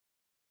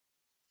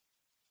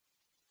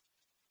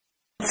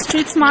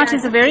StreetSMART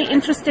is a very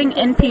interesting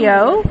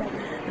NPO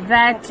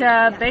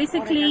that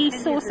basically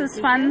sources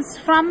funds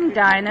from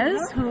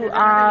diners who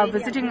are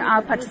visiting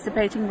our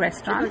participating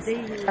restaurants.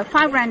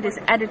 R5 is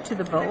added to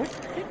the bill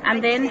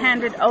and then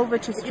handed over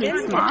to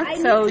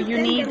StreetSMART. So you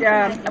need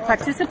a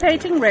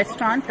participating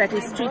restaurant that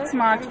is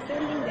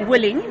StreetSMART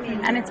willing,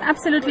 and it's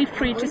absolutely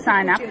free to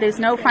sign up. There's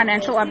no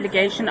financial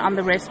obligation on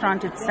the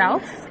restaurant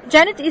itself.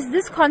 Janet, is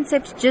this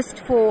concept just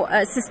for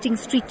assisting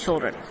street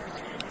children?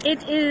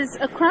 It is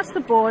across the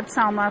board,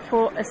 Salma,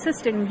 for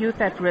assisting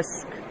youth at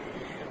risk.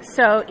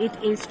 So it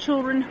is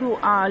children who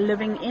are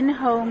living in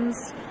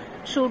homes,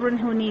 children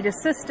who need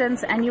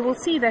assistance, and you will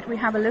see that we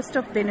have a list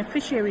of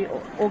beneficiary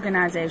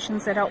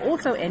organizations that are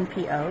also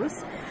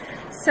NPOs.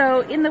 So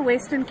in the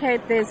Western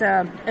Cape, there's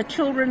a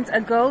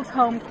girls'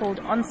 home called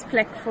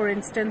Onsplek, for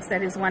instance,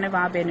 that is one of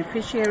our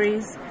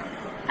beneficiaries.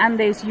 And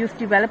there's youth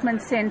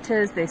development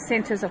centers, there's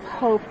centers of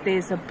hope,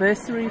 there's a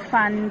bursary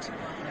fund,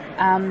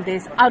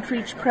 there's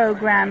outreach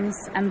programs,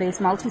 and there's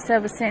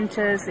multi-service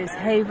centers, there's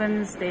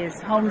havens, there's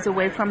homes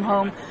away from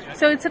home.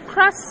 So it's a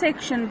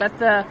cross-section, but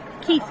the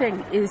key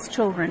thing is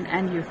children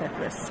and youth at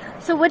risk.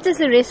 So what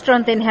does a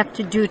restaurant then have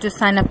to do to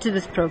sign up to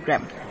this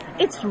program?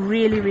 It's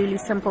really, really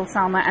simple,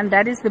 Salma, and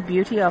that is the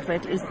beauty of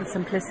it, is the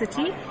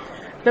simplicity.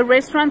 The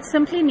restaurant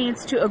simply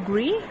needs to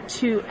agree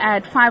to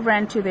add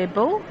R5 to their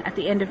bill at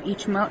the end of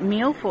each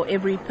meal for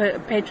every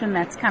patron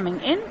that's coming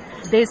in.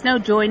 There's no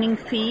joining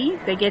fee.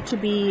 They get to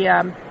be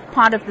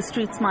part of the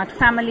StreetSMART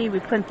family. We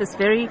print this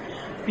very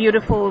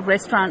beautiful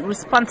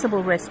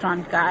responsible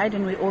restaurant guide,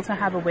 and we also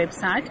have a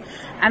website.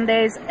 And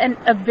there's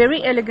a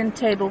very elegant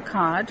table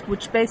card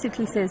which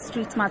basically says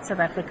StreetSMART South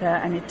Africa,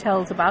 and it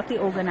tells about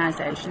the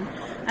organization.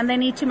 And they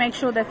need to make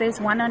sure that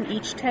there's one on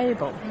each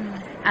table,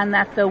 and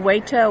that the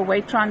waiter or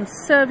waitron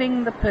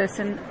serving the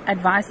person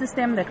advises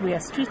them that we are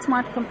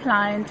StreetSMART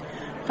compliant,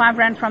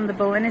 R5 from the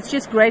bill. And it's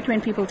just great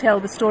when people tell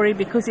the story,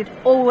 because it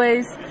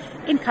always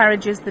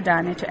encourages the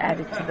diner to add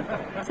it to the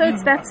bill. So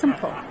it's that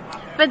simple.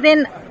 But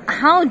then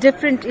how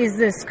different is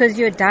this? Because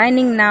you're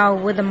dining now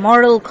with a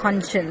moral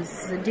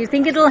conscience. Do you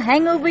think it'll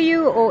hang over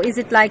you, or is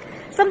it like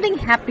something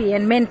happy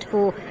and meant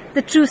for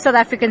the true South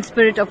African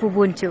spirit of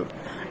Ubuntu?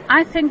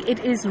 I think it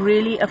is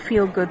really a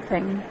feel-good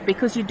thing,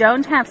 because you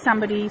don't have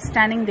somebody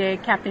standing there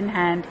cap in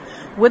hand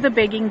with a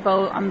begging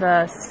bowl on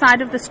the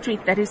side of the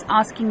street that is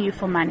asking you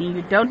for money.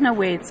 You don't know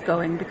where it's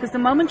going, because the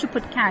moment you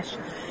put cash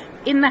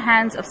in the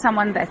hands of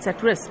someone that's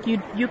at risk,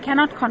 you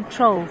cannot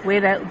control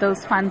where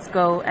those funds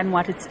go and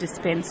what it's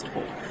dispensed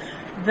for.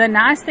 The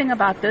nice thing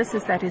about this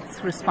is that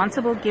it's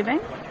responsible giving.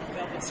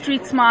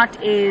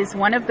 StreetSMART is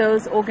one of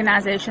those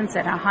organizations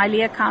that are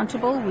highly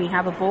accountable. We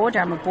have a board.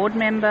 I'm a board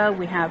member.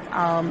 We have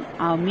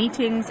our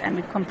meetings, and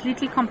we're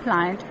completely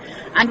compliant.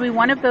 And we're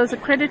one of those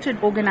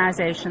accredited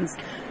organizations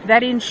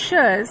that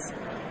ensures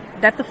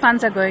that the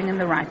funds are going in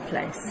the right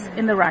place,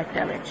 in the right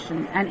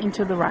direction, and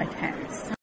into the right hands.